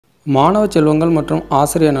மாணவ செல்வங்கள் மற்றும்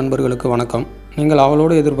ஆசிரியர் நண்பர்களுக்கு வணக்கம். நீங்கள்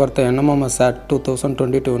அவளோடு எதிர்பார்த்த NMMS SAT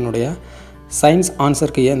 2022 சயின்ஸ்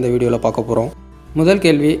ஆன்சர் கீயை இந்த வீடியோவில் பார்க்க போகிறோம். முதல்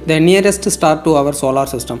கேள்வி, the nearest star to our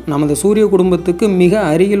solar system, நமது சூரிய குடும்பத்துக்கு மிக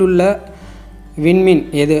அருகில் உள்ள விண்மீன்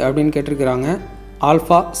எது அப்படின்னு கேட்டிருக்கிறாங்க.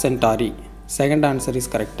 Alpha Centauri. Second answer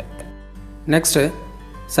is correct. Next,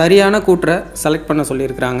 சரியான கூற்றை செலக்ட் பண்ண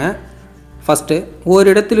சொல்லியிருக்கிறாங்க. ஃபஸ்ட்டு, ஒரு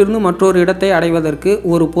இடத்திலிருந்து மற்றொரு இடத்தை அடைவதற்கு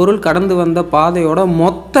ஒரு பொருள் கடந்து வந்த பாதையோட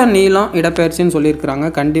மொத்த நீளம் இடப்பெயர்ச்சின்னு சொல்லியிருக்கிறாங்க.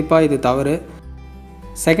 கண்டிப்பாக இது தவறு.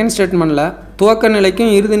 செகண்ட் ஸ்டேட்மெண்ட்டில் துவக்க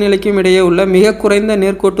நிலைக்கும் இறுதி நிலைக்கும் இடையே உள்ள மிக குறைந்த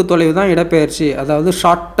நேர்கோட்டு தொலைவு தான் இடப்பெயர்ச்சி, அதாவது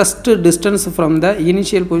shortest distance from the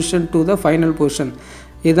initial position to the final position,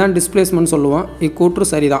 இதுதான் டிஸ்பிளேஸ்மெண்ட் சொல்லுவோம்.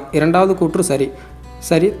 இக்கூற்று சரி தான். இரண்டாவது கூற்று சரி.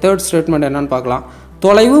 தேர்ட் ஸ்டேட்மெண்ட் என்னன்னு பார்க்கலாம்.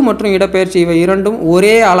 தொலைவு மற்றும் இடப்பெயர்ச்சி இவை இரண்டும்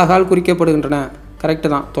ஒரே அலகால் குறிக்கப்படுகின்றன. கரெக்டு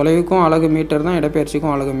தான். தொலைவுக்கும் அலகு மீட்டர் தான்,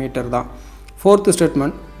 இடப்பெயர்ச்சிக்கும் அலகு மீட்டர் தான். ஃபோர்த்து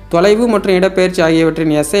ஸ்டேட்மெண்ட், தொலைவு மற்றும் இடப்பெயர்ச்சி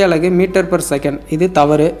ஆகியவற்றின் SI அலகு மீட்டர் பர் செகண்ட், இது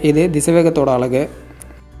தவறு. இது திசைவேகத்தோட அலகு.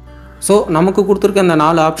 ஸோ நமக்கு கொடுத்துருக்க இந்த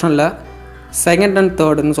 4 ஆப்ஷனில் செகண்ட் அண்ட்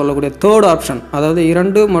தேர்டுன்னு சொல்லக்கூடிய தேர்ட் ஆப்ஷன், அதாவது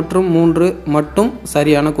 2 மற்றும் 3 மட்டும்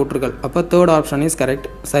சரியான கூற்றுகள். அப்போ தேர்ட் ஆப்ஷன் இஸ் கரெக்ட்.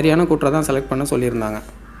 சரியான கூற்றை தான் செலக்ட் பண்ண சொல்லியிருந்தாங்க.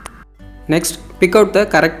 Next, big out the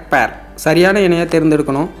correct பேர். சரியான இணையை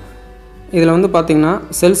தேர்ந்தெடுக்கணும். இதில் வந்து பார்த்திங்கன்னா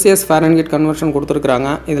செல்சியஸ் ஃபாரன்ஹீட் கன்வர்ஷன் கொடுத்துருக்குறாங்க.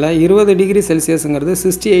 இதில் 20 டிகிரி செல்சியஸுங்கிறது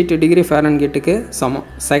 68 டிகிரி ஃபாரன்ஹீட்டுக்கு சமம்.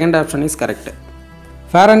 Second option is correct.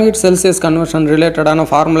 Fahrenheit Celsius conversion ரிலேட்டடான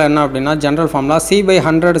ஃபார்முலா என்ன அப்படின்னா, ஜென்ரல் ஃபார்முலா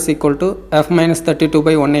C/100 =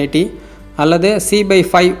 F-32/180 அல்லது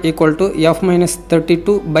C/5 =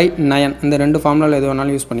 F-32/9. இந்த 2 ஃபார்முலாவில் எது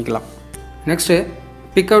வேணாலும் யூஸ் பண்ணிக்கலாம். Next,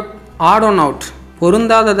 big out add one out.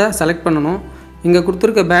 பொருந்தாததை select பண்ணணும். இங்கே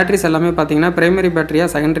கொடுத்துருக்க பேட்டரிஸ் எல்லாமே பார்த்தீங்கன்னா பிரைமரி பேட்டரியா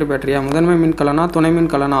செகண்டரி பேட்டரியா, முதன்மை மின்கலனா துணை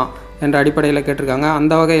மின்கலனா என்ற அடிப்படையில் கேட்டிருக்காங்க.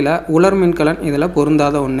 அந்த வகையில் உலர் மின்கலன் இதில்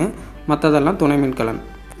பொருந்தாத ஒன்று, மற்றதெல்லாம் துணை மின்கலன்.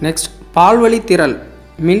 நெக்ஸ்ட், பால்வழி திரள்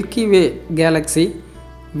milky way Galaxy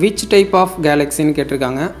which type of கேலக்ஸின்னு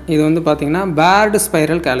கேட்டிருக்காங்க. இது வந்து பார்த்திங்கன்னா பேர்டு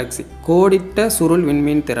ஸ்பைரல் கேலக்ஸி, கோடிட்ட சுருள்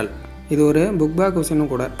விண்மீன் திரள். இது ஒரு புக் பேக்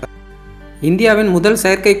கொஸ்டினும் கூட. இந்தியாவின் முதல்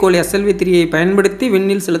செயற்கைக்கோள் SLV-3 பயன்படுத்தி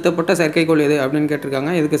விண்ணில் செலுத்தப்பட்ட செயற்கைக்கோள் எது அப்படின்னு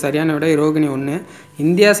கேட்டிருக்காங்க. இதுக்கு சரியான விட ரோகிணி 1.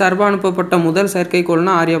 இந்தியா சார்பாக அனுப்பப்பட்ட முதல்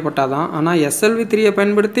செயற்கைக்கோள்னா ஆரியப்பட்டா தான். ஆனால் SLV-3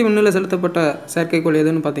 பயன்படுத்தி விண்ணில் செலுத்தப்பட்ட செயற்கைக்கோள்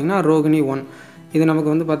எதுன்னு பார்த்தீங்கன்னா ரோகிணி 1. இது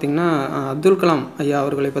நமக்கு வந்து பார்த்திங்கன்னா அப்துல் கலாம் ஐயா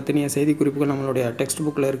அவர்களை பற்றின செய்தி குறிப்புகள் நம்மளுடைய டெக்ஸ்ட்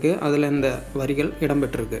புக்கில் இருக்குது. அதில் இந்த வரிகள்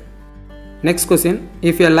இடம்பெற்றிருக்கு. Next question,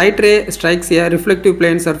 if a light ray strikes a reflective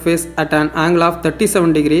plane surface at an angle of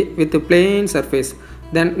 37 degree with plane surface,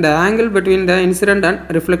 then the angle between the incident and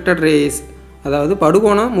reflected rays, அதாவது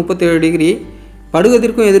படுகோணம் 37 டிகிரி,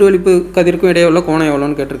 படுகதிர்க்கும் எதிரொலிப்பு கதிர்க்கும் இடையே உள்ள கோணம்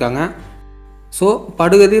எவ்வளோன்னு கேட்டிருக்காங்க. ஸோ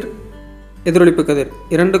படுகதிர் எதிரொலிப்பு கதிர்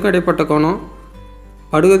இரண்டுக்கும் இடைப்பட்ட கோணம்,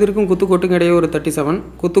 படுகதிர்க்கும் குத்துக்கோட்டுக்கும் இடையே ஒரு 37,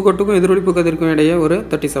 குத்துக்கோட்டுக்கும் எதிரொலிப்பு கதிர்க்கும் இடையே ஒரு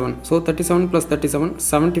 37. ஸோ 37 + 37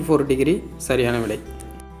 74 டிகிரி சரியான விடை.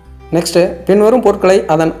 நெக்ஸ்ட்டு, பின்வரும் பொருட்களை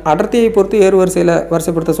அதன் அடர்த்தியை பொறுத்து ஏறு வரிசையில்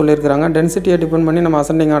வரிசைப்படுத்த சொல்லியிருக்கிறாங்க. டென்சிட்டியை டிபெண்ட் பண்ணி நம்ம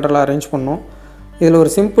அசெண்டிங் ஆர்டரில் அரேஞ்ச் பண்ணோம். இதில் ஒரு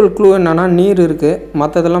சிம்பிள் க்ளூ என்னென்னா நீர் இருக்குது,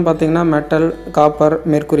 மற்றதெல்லாம் பார்த்திங்கன்னா மெட்டல், காப்பர்,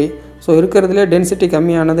 மெர்க்குரி. ஸோ இருக்கிறதுலே டென்சிட்டி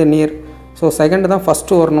கம்மியானது நீர். ஸோ செகண்டு தான்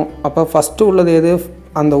ஃபஸ்ட்டு வரணும். அப்போ ஃபஸ்ட்டு உள்ளது எது,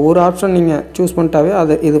 அந்த ஒரு ஆப்ஷன் நீங்கள் சூஸ் பண்ணிட்டாவே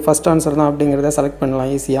அது இது ஃபஸ்ட் ஆன்சர் தான் அப்படிங்கிறத செலக்ட் பண்ணலாம்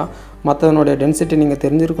ஈஸியாக. மற்றதனுடைய டென்சிட்டி நீங்கள்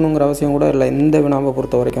தெரிஞ்சிருக்கணுங்கிற அவசியம் கூட இல்லை இந்த வினாவை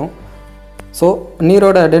பொறுத்த வரைக்கும். ஸோ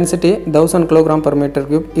நீரோட density 1000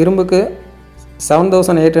 kg/m3, இரும்புக்கு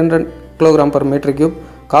 7800 kg/m3,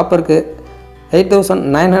 காப்பருக்கு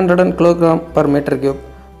 8900 kg/m3,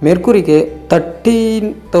 மெர்க்குரிக்கு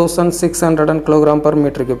 13600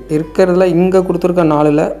 kg/m3. இருக்கிறதுல இங்கே கொடுத்துருக்க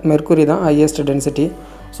 4ல் மெர்க்குரி தான் highest density.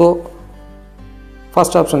 So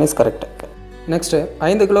first option is correct. Next,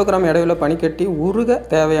 5 kilogram எடையுள்ள பனிக்கட்டி உருக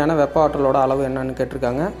தேவையான வெப்ப ஆற்றலோட அளவு என்னன்னு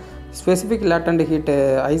கேட்டிருக்காங்க. ஸ்பெசிஃபிக் லேட்டண்ட் ஹீட்டு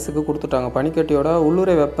ஐஸுக்கு கொடுத்துட்டாங்க. பனிக்கட்டியோட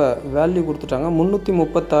உள்ளுரை வெப்ப வேல்யூ கொடுத்துட்டாங்க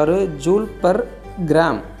 336 J/g.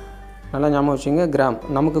 நல்லா ஞாபகம் வச்சுங்க, கிராம்.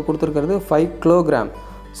 நமக்கு கொடுத்துருக்கிறது 5 kg.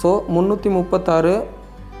 ஸோ 336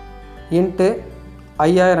 ×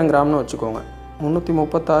 5000 கிராம்னு வச்சுக்கோங்க.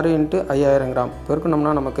 336 × 5000 கிராம்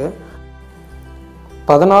பெருக்கணும்னா நமக்கு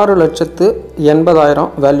 16,80,000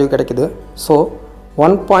 வேல்யூ கிடைக்குது. So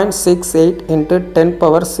 1.68 ×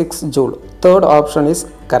 10⁶ joule. Third option is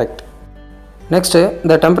correct. Next,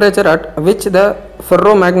 the temperature at which the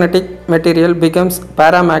ferromagnetic material becomes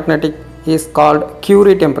paramagnetic is called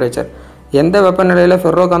Curie temperature. எந்த வெப்பநிலையில்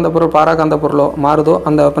ஃபெர்ரோ காந்த பொருள் பாராகாந்த பொருளோ மாறுதோ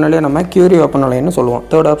அந்த வெப்பநிலையை நம்ம கியூரி வெப்பநிலைன்னு சொல்லுவோம்.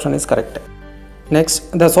 Third option is correct. Next,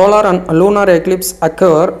 the solar and lunar Eclipse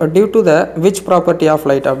occur due to the which property of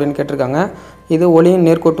light அப்படின்னு கேட்டிருக்காங்க. இது ஒளியின்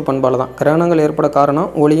நேர்கோட்டு பண்பால் தான். கிரகணங்கள் ஏற்பட காரணம்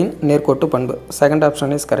ஒளியின் நேர்கோட்டு பண்பு. Second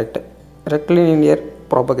option is correct. ரெக்லினியர்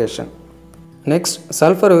propagation. Next,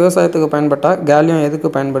 sulphur விவசாயத்துக்கு பயன்பட்டால் கேலியம் எதுக்கு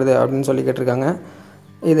பயன்படுது அப்படின்னு சொல்லி கேட்டிருக்காங்க.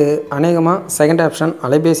 இது அநேகமாக செகண்ட் ஆப்ஷன்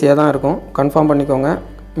அலைபேசியாக தான் இருக்கும். கன்ஃபார்ம் பண்ணிக்கோங்க.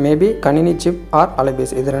 மேபி கணினி சிப் ஆர்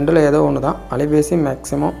அலைபேசி, இது ரெண்டில் ஏதோ ஒன்று தான். அலைபேசி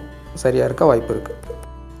மேக்ஸிமம் சரியாக இருக்க வாய்ப்பு இருக்குது.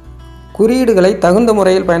 குறியீடுகளை தகுந்த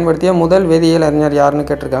முறையில் பயன்படுத்திய முதல் வேதியியல் அறிஞர் யாருன்னு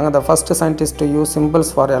கேட்டிருக்காங்க. The first scientist to use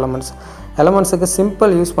symbols for elements. எலமெண்ட்ஸுக்கு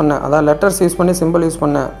simple use பண்ண, அதாவது லெட்டர்ஸ் யூஸ் பண்ணி சிம்பிள் யூஸ்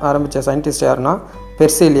பண்ண ஆரம்பித்த சயின்டிஸ்ட் யாருன்னா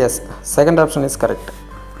Berzelius. Second option is correct.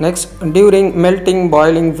 Next, during melting,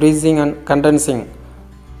 boiling, freezing and condensing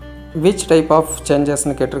which type of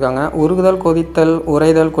சேஞ்சஸ்ன்னு கேட்டிருக்காங்க. உருகுதல், கொதித்தல்,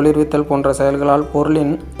 உறைதல், குளிர்வித்தல் போன்ற செயல்களால்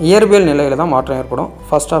பொருளின் இயற்பியல் நிலையில் தான் மாற்றம் ஏற்படும்.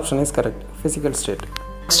 First option is correct, physical state.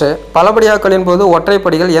 Next, பலபடியாக்கலின் போது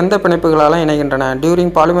ஒற்றைப்படிகள் எந்த பிணைப்புகளால் இணைகின்றன?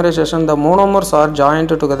 During polymerisation the monomers R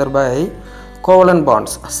joint together by covalent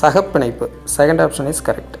bonds. சகப்பிணைப்பு. Second option is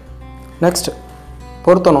correct. Next,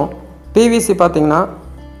 பொருத்தணும். PVC பார்த்தீங்கன்னா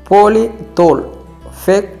போலி தோல்,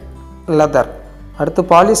 ஃபேக் லெதர். அடுத்து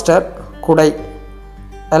பாலிஸ்டர் குடை.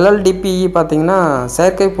 LLDPE பார்த்தீங்கன்னா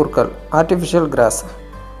செயற்கை புற்கள், ஆர்டிஃபிஷியல் கிராஸ்.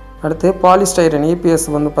 அடுத்து பாலிஸ்டைரன் EPS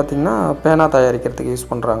வந்து பார்த்திங்கன்னா பேனா தயாரிக்கிறதுக்கு யூஸ்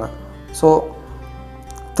பண்ணுறாங்க. So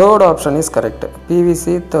third option is correct.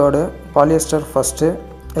 PVC third, polyester first,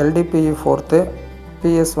 LDPE fourth,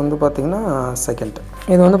 PS வந்து பார்த்திங்கன்னா செகண்ட்.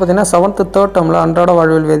 இது வந்து பார்த்திங்கன்னா 7th 3rd டேர்மில் அன்றாட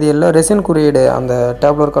வாழ்வியல் வேதியியலில் ரெசின் குறியீடு அந்த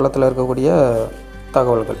டேப்லர் காலத்தில் இருக்கக்கூடிய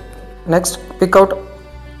தகவல்கள். Next, big out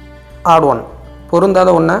add one.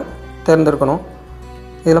 பொருந்தாத ஒன்றை தேர்ந்தெடுக்கணும்.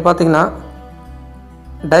 இதில் பார்த்தீங்கன்னா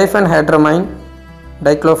டைஃபென்ஹைட்ரமைன்,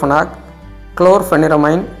 டைக்ளோஃபெனாக்,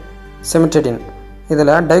 குளோர்ஃபெனிரமைன், சிமிட்டிடின்.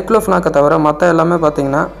 இதில் டைக்ளோஃபெனாக்கை தவிர மற்ற எல்லாமே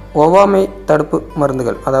பார்த்திங்கன்னா ஒவ்வாமை தடுப்பு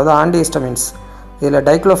மருந்துகள், அதாவது ஆன்டிஹிஸ்டமின்ஸ். இதில்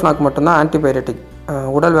டைக்ளோஃபெனாக் மட்டும்தான் ஆன்டிபயோட்டிக்,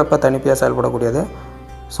 உடல் வெப்ப தணிப்பியாக செயல்படக்கூடியது.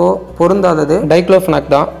 ஸோ பொருந்தாதது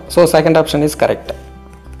டைக்ளோஃபெனாக் தான். So second option is correct.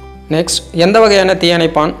 Next, எந்த வகையான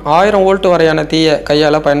தீயணைப்பான் 1000 வோல்ட் வரையான தீயை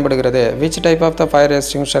கையால் பயன்படுகிறது? Which type of the fire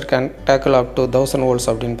extinguisher can tackle up to 1000 volts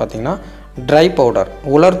அப்படின்னு பார்த்தீங்கன்னா ட்ரை பவுடர்,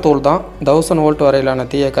 உலர் தூள் தான் 1000 வோல்ட் வரையிலான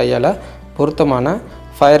தீயை கையால் பொருத்தமான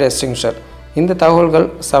ஃபயர் எக்ஸ்டிங்ஷர். இந்த தகவல்கள்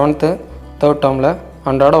 7th 3rd டேர்மில்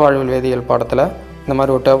அன்றாட வாழ்வியல் வேதியியல் பாடத்தில் இந்த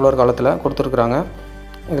மாதிரி ஒரு டேப்லர் காலத்தில் கொடுத்துருக்குறாங்க.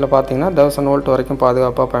 இதில் பார்த்தீங்கன்னா 1000 வோல்ட் வரைக்கும்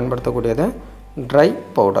பாதுகாப்பாக பயன்படுத்தக்கூடியது ட்ரை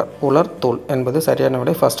பவுடர், உலர் தூள் என்பது சரியான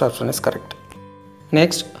விடை. First option is correct.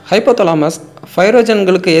 Next, hypothalamus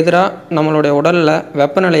ஃபைரோஜன்களுக்கு எதிராக நம்மளுடைய உடலில்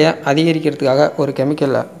வெப்பநிலையை அதிகரிக்கிறதுக்காக ஒரு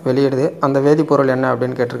கெமிக்கலை வெளியிடுது. அந்த வேதிப்பொருள் என்ன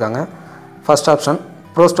அப்படின்னு கேட்டிருக்காங்க. First option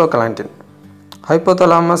ப்ரோஸ்டோக்லாண்டின்.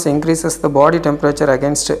 Hypothalamus increases the body temperature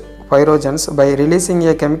against ஃபைரோஜன்ஸ் by releasing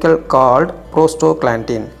A chemical called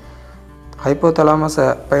ப்ரோஸ்டோக்லாண்டின். Hypothalamus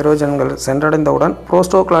பைரோஜன்கள் சென்றடைந்தவுடன்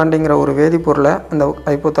ப்ரோஸ்டோக்லாண்டிங்கிற ஒரு வேதிப்பொருளை இந்த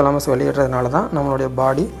ஹைப்போதலாமஸ் வெளியிடுறதுனால தான் நம்மளுடைய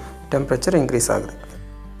பாடி டெம்பரேச்சர் இன்க்ரீஸ் ஆகுது.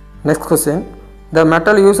 Next question, the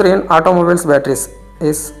metal used in automobiles batteries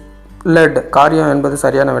is let. காரியம் என்பது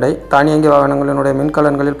சரியான விடை. தானியங்கி வாகனங்களினுடைய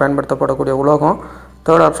மின்கலன்களில் பயன்படுத்தப்படக்கூடிய உலோகம்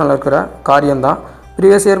தேர்ட் ஆப்ஷனில் இருக்கிற காரியம் தான்.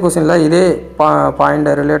 ப்ரீவியஸ் இயர் கொஸ்டினில் இதே பாயிண்ட்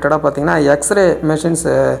ரிலேட்டடாக பார்த்தீங்கன்னா எக்ஸ்ரே மெஷின்ஸ்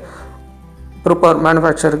ப்ரிப்பேர்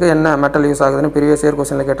மேனுஃபேக்சருக்கு என்ன மெட்டல் யூஸ் ஆகுதுன்னு ப்ரீவியஸ் இயர்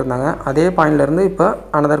கொஸ்டினில் கேட்டிருந்தாங்க. அதே பாயிண்ட்லேருந்து இப்போ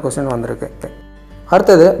அனதர் கொஸ்டின் வந்திருக்கு.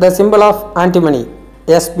 அடுத்தது, த சிம்பிள் ஆஃப் ஆன்டிமனி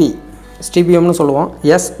SB, ஸ்டிபியம்னு சொல்லுவோம்,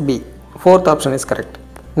 SB. Fourth option is correct.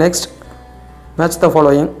 Next, match the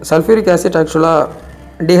following. Sulphuric acid ஆக்சுவலாக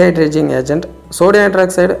டீஹைட்ரேஜிங் ஏஜென்ட். சோடியம்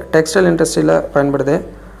ஹைட்ராக்சைடு டெக்ஸ்டைல் இண்டஸ்ட்ரியில் பயன்படுது.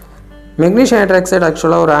 மெக்னீஷியம் ஹைட்ராக்சைடு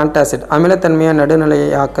ஆக்சுவலாக ஒரு ஆன்டாசிட், அமிலத்தன்மையை நடுநிலையை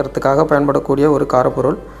ஆக்கிறதுக்காக பயன்படக்கூடிய ஒரு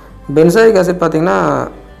காரப்பொருள். பென்சாயிக் ஆசிட் பார்த்திங்கன்னா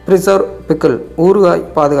ப்ரிசர்வ் பிக்கிள், ஊறுகாய்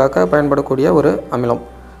பாதுகாக்க பயன்படக்கூடிய ஒரு அமிலம்.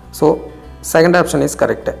 So second option is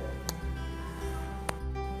correct.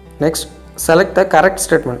 Next, select the correct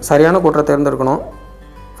statement. சரியான கூற்றை தேர்ந்தெடுக்கணும்.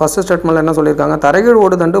 ஃபஸ்ட்டு ஸ்டேட்மெண்ட்டில் என்ன சொல்லியிருக்காங்க? தரைகீழ்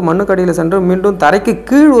ஓடுதண்டு மண்ணுக்கடியில் சென்று மீண்டும் தரைக்கு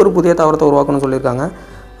கீழ் ஒரு புதிய தாவரத்தை உருவாக்கணும்னு சொல்லியிருக்காங்க.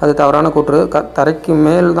 அது தவறான கூற்று. தரைக்கு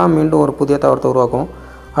மேல் தான் மீண்டும் ஒரு புதிய தாவரத்தை உருவாக்கும்.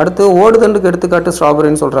 அடுத்து, ஓடுதண்டுக்கு எடுத்துக்காட்டு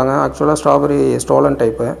ஸ்ட்ராபெரின்னு சொல்கிறாங்க. ஆக்சுவலாக ஸ்ட்ராபெரி ஸ்டோலன்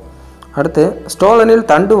டைப்பு. அடுத்து, ஸ்டோலனில்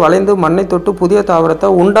தண்டு வளைந்து மண்ணை தொட்டு புதிய தாவரத்தை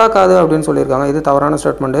உண்டாக்காது அப்படின்னு சொல்லியிருக்காங்க. இது தவறான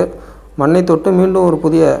ஸ்டேட்மெண்ட்டு. மண்ணை தொட்டு மீண்டும் ஒரு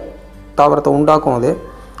புதிய தாவரத்தை உண்டாக்கும் அது.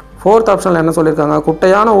 ஃபோர்த் ஆப்ஷனில் என்ன சொல்லியிருக்காங்க?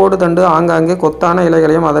 குட்டையான ஓடுதண்டு ஆங்காங்கே கொத்தான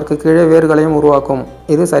இலைகளையும் அதற்கு கீழே வேர்களையும் உருவாக்கும்.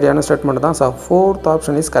 இது சரியான ஸ்டேட்மெண்ட் தான். Fourth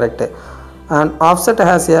option is correct. And offset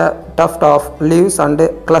has a theft of leaves and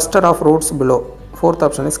cluster of roots below. Fourth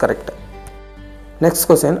option is correct. Next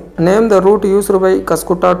question, name the route used by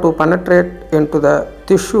Cuscuta to penetrate into the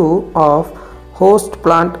tissue of host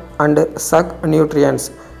plant and suck nutrients.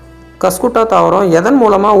 கஸ்குட்டா தாவரம் எதன்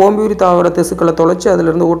மூலமாக ஓம்பியூரி தாவர திசுக்களை தொலைச்சி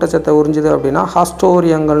அதிலிருந்து ஊட்டச்சத்தை உறிஞ்சுது அப்படின்னா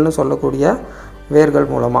ஹாஸ்டோரியங்கள்னு சொல்லக்கூடிய வேர்கள்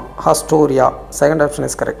மூலமாக. ஹாஸ்டோரியா. Second option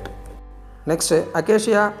is correct. Next,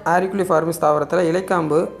 acacia ஆரிகுலிஃபார்மிஸ் தாவரத்தில்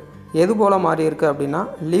இலைக்காம்பு எது போல் மாறி இருக்குது அப்படின்னா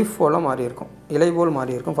லீஃப் போல் மாறி இருக்கும், இலை போல்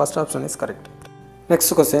மாறி இருக்கும். First option is correct.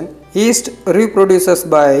 Next question, yeast reproduces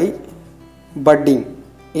by budding.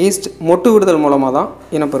 East மொட்டு விடுதல் மூலமாக தான்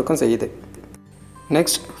இனப்பெருக்கம் செய்யுது.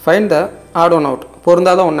 Next find the odd one out.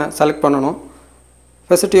 பொருந்தாத ஒன்றை செலக்ட் பண்ணணும்.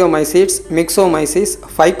 ஃபெசிட்டியோமைசிஸ், மிக்சோமைசிஸ்,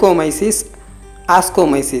 ஃபைக்கோமைசிஸ்,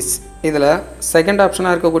 ஆஸ்கோமைசிஸ். இதில் செகண்ட்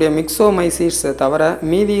ஆப்ஷனாக இருக்கக்கூடிய மிக்சோமைசிஸ் தவிர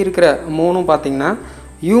மீதி இருக்கிற மூணும் பார்த்திங்கன்னா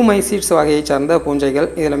யூமைசிட்ஸ் வகையை சார்ந்த பூஞ்சைகள்.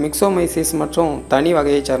 இதில் மிக்சோமைசிஸ் மற்றும் தனி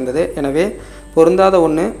வகையை சார்ந்தது. எனவே பொருந்தாத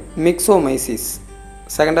ஒன்று மிக்சோமைசிஸ்.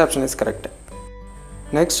 Second option is correct.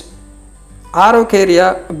 Next ஆரோகேரியா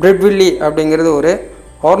பிரெட்வில்லி அப்படிங்கிறது ஒரு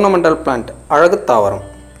ஆர்னமெண்டல் பிளான்ட், அழகு தாவரம்.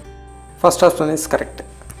 First option is correct.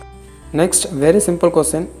 Next very simple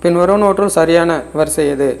question. பின்வருவனவற்றுள் சரியான வரிசை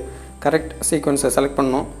எது? கரெக்ட் சீக்வன்ஸை செலக்ட்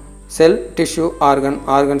பண்ணணும். செல், tissue, organ,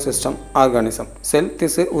 organ system, organism. செல்,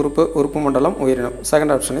 திசு, உறுப்பு, உறுப்பு மண்டலம், உயிரினம்.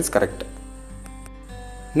 Second option is correct.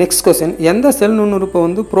 Next question. எந்த செல்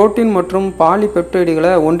நுண்ணுறுப்பு புரோட்டீன் மற்றும்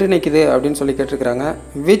பாலிபெப்டைடுகளை ஒன்றிணைக்குது அப்படின்னு சொல்லி கேட்டிருக்கிறாங்க.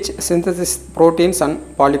 Which synthesis proteins and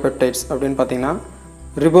polypeptides அப்படின்னு பார்த்தீங்கன்னா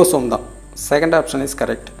ரிபோசோம் தான். Second option is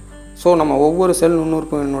correct. So நம்ம ஒவ்வொரு செல்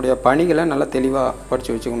நுண்ணுறுப்பினுடைய பணிகளை நல்லா தெளிவாக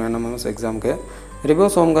படித்து வச்சுக்கணும் NMMS எக்ஸாமுக்கு.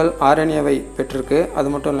 ரிபோசோம்கள் RNAவை பெற்றிருக்கு. அது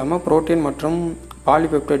மட்டும் இல்லாமல் புரோட்டீன் மற்றும்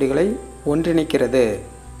பாலிபெப்டைடுகளை ஒன்றிணைக்கிறது.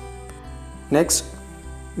 Next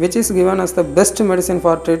which is given us the best medicine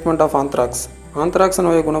for treatment of anthrax. Anthrax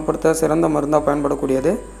நோயை குணப்படுத்த சிறந்த மருந்தாக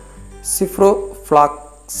பயன்படக்கூடியது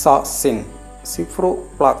சிப்ரோஃப்ளாக்சாசின்.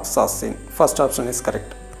 சிப்ரோஃப்ளாக்சாசின். First option is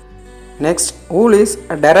correct. Next wool is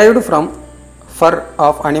derived from fur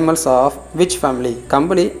of animals of which family.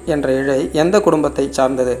 கம்பளி என்ற இழை எந்த குடும்பத்தை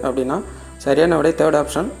சார்ந்தது அப்படின்னா சரியான விடை தேர்ட்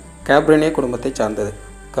ஆப்ஷன் கேப்ரினே குடும்பத்தை சார்ந்தது.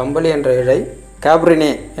 கம்பளி என்ற இழை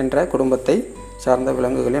கேப்ரினே என்ற குடும்பத்தை சார்ந்த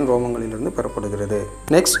விலங்குகளின் ரோமங்களிலிருந்து பெறப்படுகிறது.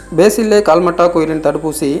 நெக்ஸ்ட் பேசில்லே கால்மட்டா குயிலின்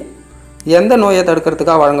தடுப்பூசி எந்த நோயை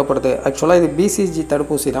தடுக்கிறதுக்காக வழங்கப்படுது? ஆக்சுவலாக இது BCG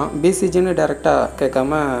தடுப்பூசி தான். BCGன்னு டைரெக்டாக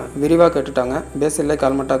கேட்காம விரிவாக கேட்டுட்டாங்க. பேசில்லே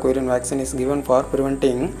கால்மட்டா குயிலின் vaccine is given for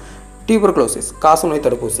preventing tuberculosis, காசநோய்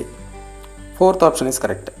தடுப்பூசி. Fourth option is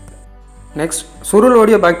correct. Next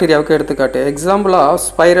சுருளோடிய பாக்டீரியாவுக்கு எடுத்துக்காட்டு. Example of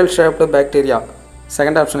spiral shaped bacteria.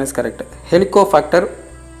 Second option is correct. ஹெலிகோஃபாக்டர்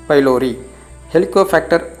pylori.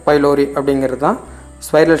 ஹெலிகோஃபாக்டர் pylori அப்படிங்கிறது தான்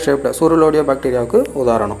ஸ்பைரல் ஷேப்டு சுருளோடிய பாக்டீரியாவுக்கு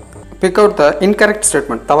உதாரணம். Big out the incorrect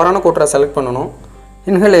statement. தவறான கூற்றை செலக்ட் பண்ணணும்.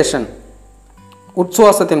 இன்ஹலேஷன்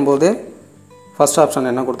உட்சுவாசத்தின் போது ஃபர்ஸ்ட் ஆப்ஷன்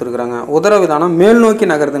என்ன கொடுத்துருக்குறாங்க? உதரவிதானம் மேல் நோக்கி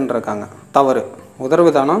நகருதுன்னு இருக்காங்க. தவறு.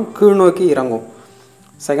 உதரவிதானம் கீழ் நோக்கி இறங்கும்.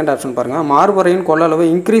 செகண்ட் ஆப்ஷன் பாருங்கள். மார்பறையின் கொள்ளளவு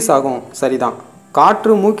இன்க்ரீஸ் ஆகும். சரிதான்.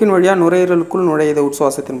 காற்று மூக்கின் வழியாக நுரையீரலுக்குள் நுழையுது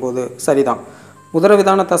உட்சுவாசத்தின் போது. சரிதான்.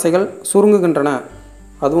 உதரவிதான தசைகள் சுருங்குகின்றன.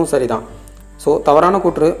 அதுவும் சரிதான். ஸோ தவறான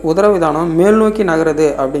கூற்று உதரவிதானம் மேல் நோக்கி நகருது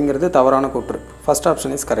அப்படிங்கிறது தவறான கூற்று. First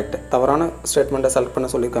option is correct. தவறான ஸ்டேட்மெண்ட்டை செலக்ட் பண்ண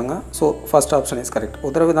சொல்லியிருக்காங்க. So first option is correct.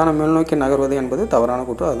 உதரவிதானம் மேல் நோக்கி நகர்வது என்பது தவறான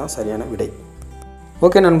கூற்று. அதுதான் சரியான விடை.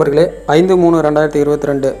 ஓகே நண்பர்களே,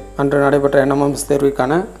 5/3/2022 அன்று நடைபெற்ற NMMS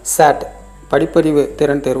தேர்வுக்கான SAT படிப்பறிவு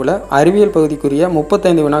திறன் தேர்வில் அறிவியல் பகுதிக்குரிய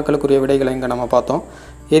 35 வினாக்களுக்குரிய விடைகளை இங்கே நம்ம பார்த்தோம்.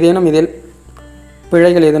 ஏதேனும் இதில்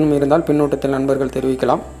பிழைகள் ஏதேனும் இருந்தால் பின்னூட்டத்தில் நண்பர்கள்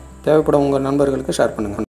தெரிவிக்கலாம். தேவைப்படும் உங்கள் நண்பர்களுக்கு ஷேர் பண்ணுங்கள்.